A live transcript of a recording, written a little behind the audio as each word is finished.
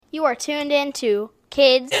You are tuned in to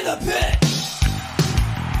Kids in the Pit.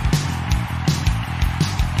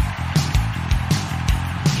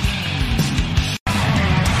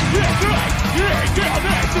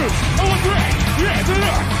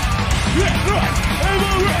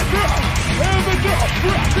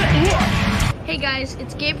 Hey guys,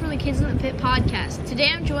 it's Gabe from the Kids in the Pit podcast. Today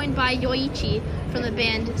I'm joined by Ryoichi from the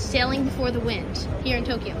band Sailing Before the Wind here in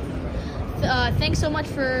Tokyo. Thanks so much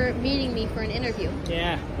for meeting me for an interview.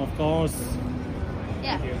 Yeah, of course.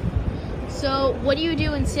 Yeah. So, what do you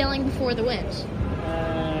do in Sailing Before the Wind?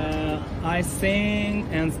 I sing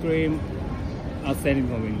and scream at Sailing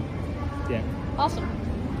Before the Wind. Yeah. Awesome.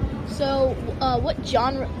 So, what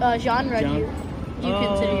genre do you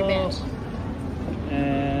consider your band?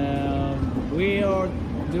 We are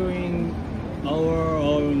doing our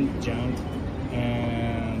own genre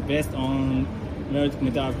based on nerd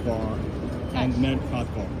metalcore and nerd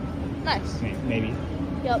hardcore. Nice. Maybe.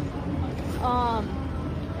 Yep.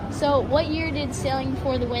 So what year did Sailing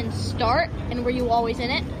Before the Wind start, and were you always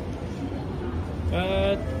in it?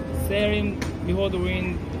 Sailing Before the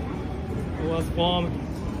Wind was formed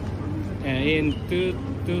in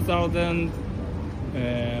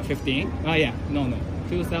 2015. 2011.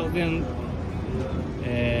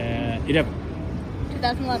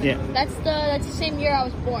 2011. Yeah. That's the same year I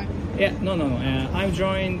was born. Yeah, no. I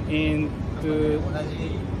joined in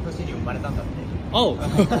Oh,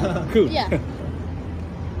 cool. Yeah.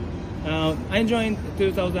 I joined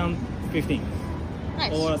 2015.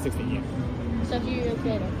 Nice. Or 16, yeah. So a few years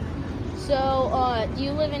later. So, do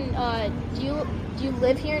you live in do you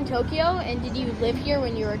live here in Tokyo? And did you live here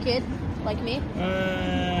when you were a kid, like me?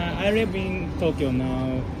 I live in Tokyo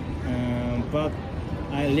now, but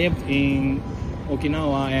I lived in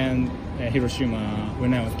Okinawa and Hiroshima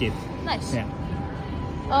when I was a kid. Nice. Yeah.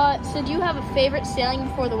 So do you have a favorite Sailing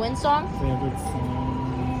Before the Wind song? Favorite song.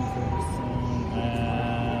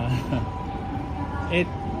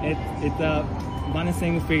 It's a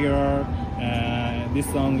vanishing figure. This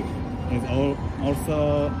song is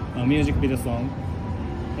also a music video song.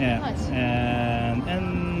 Yeah. Nice.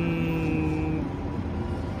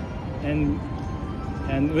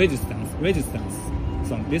 And resistance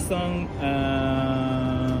song. This song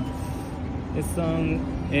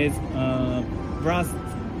is brass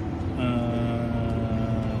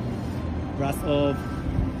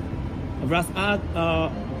art,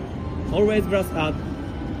 always brass art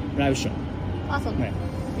live show. Awesome. Yeah.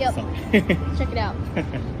 Yep. So. Check it out.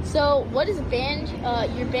 So, what is a band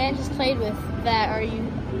your band has played with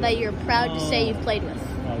that you're proud to say you've played with?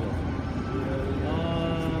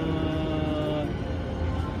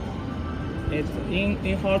 It's in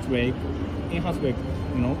Heartbreak, you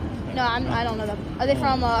know. No, I don't know them. Are they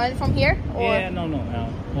from here? Or? Yeah, no,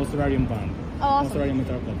 Australian band. Oh, awesome. Australian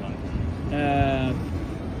metalcore band.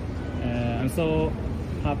 I'm so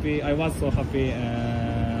happy. I was so happy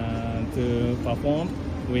to perform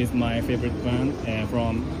with my favorite band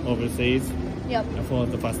from overseas. Yep. For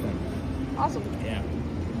the first time. Awesome. Yeah.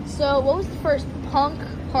 So, what was the first punk,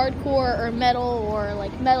 hardcore, or metal, or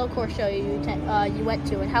like metalcore show you went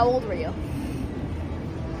to, and how old were you?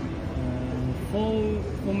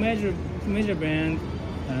 For major band,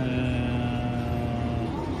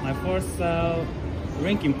 I first saw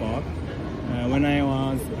Linkin Park when I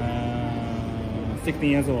was 16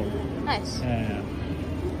 years old. Nice.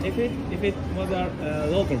 If it was a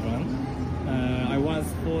local band, I was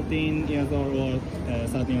 14 years old or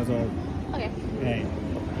 13 years old. Okay. Hey.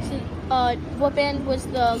 So, what band was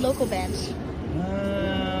the local band?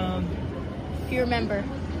 If you remember.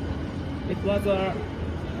 It was a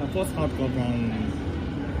post-hardcore band,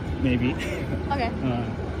 maybe. Okay.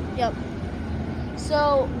 Yep.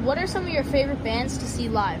 So, what are some of your favorite bands to see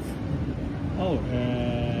live?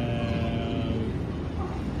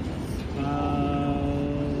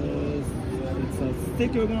 It's a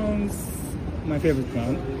Tokyo Ground's my favorite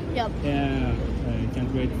band. Yep. Yeah, I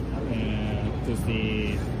can't wait to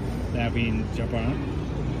see them in Japan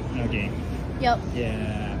again. Yep.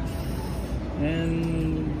 Yeah.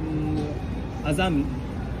 And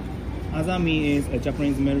Azami is a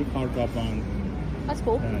Japanese metal hardcore band. That's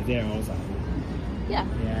cool. They're awesome. Yeah.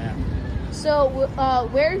 Yeah. So,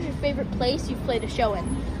 where is your favorite place you've played a show in?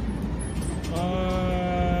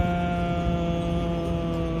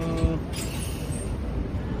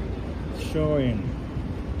 Showing.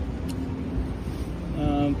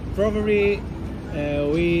 Probably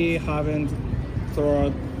we haven't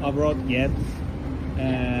toured abroad yet.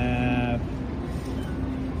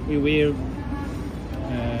 We will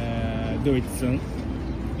do it soon.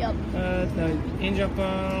 Yep. In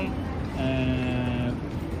Japan,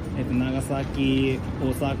 Nagasaki,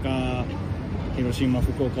 Osaka, Hiroshima,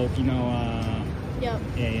 Fukuoka, Okinawa. Yep.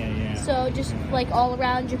 Yeah. So just like all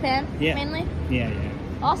around Japan, Yeah. mainly? Yeah.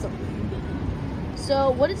 Awesome.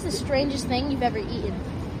 So what is the strangest thing you've ever eaten?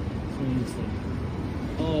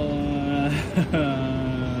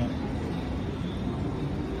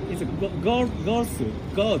 It's a goat soup.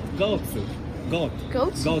 Goat soup. Goat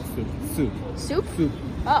soup? Goat soup. Soup? Soup.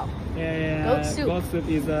 Oh, Yeah. Goat soup. Goat soup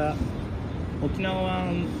is a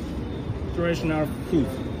Okinawan traditional food.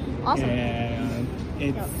 awesome. Yeah.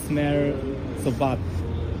 It Yep. smells so bad.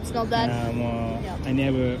 Smelled bad? Yep. I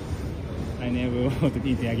never want to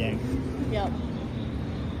eat it again. Yep.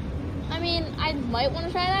 I mean, I might want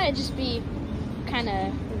to try that. It'd just be kind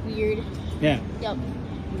of weird. Yeah. Yep.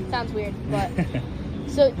 Sounds weird, but...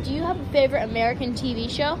 So, do you have a favorite American TV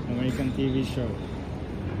show? American TV show.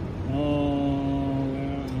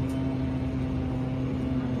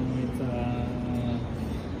 It's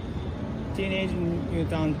Teenage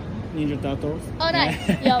Mutant Ninja Turtles. Oh, nice.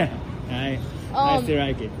 Yeah. Yep. I still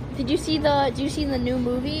like it. Did you see the new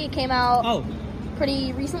movie? It came out Oh,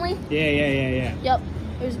 pretty recently. yeah. Yep.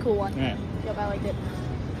 It was a cool one. Yeah. Yep, I liked it.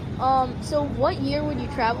 So what year would you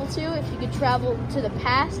travel to if you could travel to the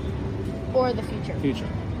past or the future? Future.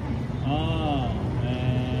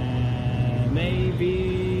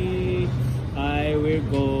 Maybe I will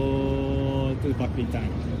go to back in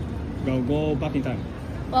time. Go back in time.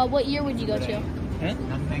 What year would you go to? え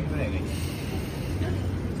何年ぐらいがいい？な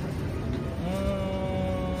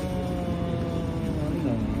ん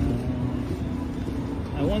だろう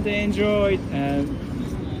な I want to enjoy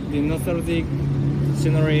the nostalgic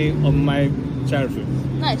scenery of my childhood.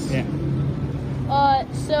 Nice. Yeah.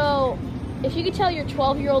 So if you could tell your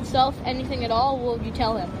 12-year-old self anything at all, what would you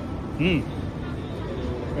tell him? うん。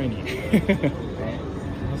何も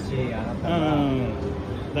しあなたが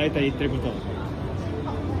大体言ってること。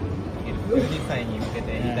 12歳に向け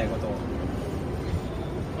て言いたいことを。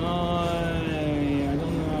I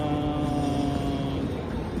don't know.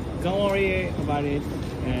 Don't worry about it.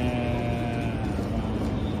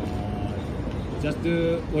 Just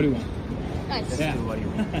do what you want. Nice. Yeah.終わりを。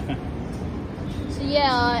 So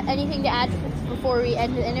yeah, anything to add before we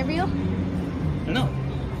end the interview? No.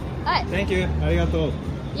 Alright. Thank you. ありがとう。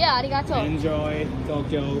 Yeah, arigato. Enjoy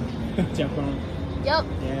Tokyo, Japan. Yep.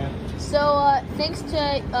 Yeah. So thanks to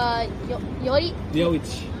Ryoichi.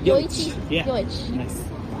 Yeah. Ryoichi. Nice.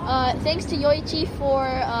 Thanks to Ryoichi for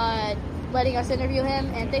letting us interview him,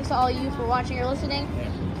 and thanks to all of you for watching or listening. Yeah.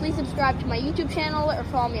 Please subscribe to my YouTube channel or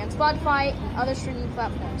follow me on Spotify and other streaming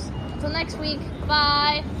platforms. Until next week,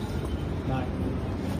 bye.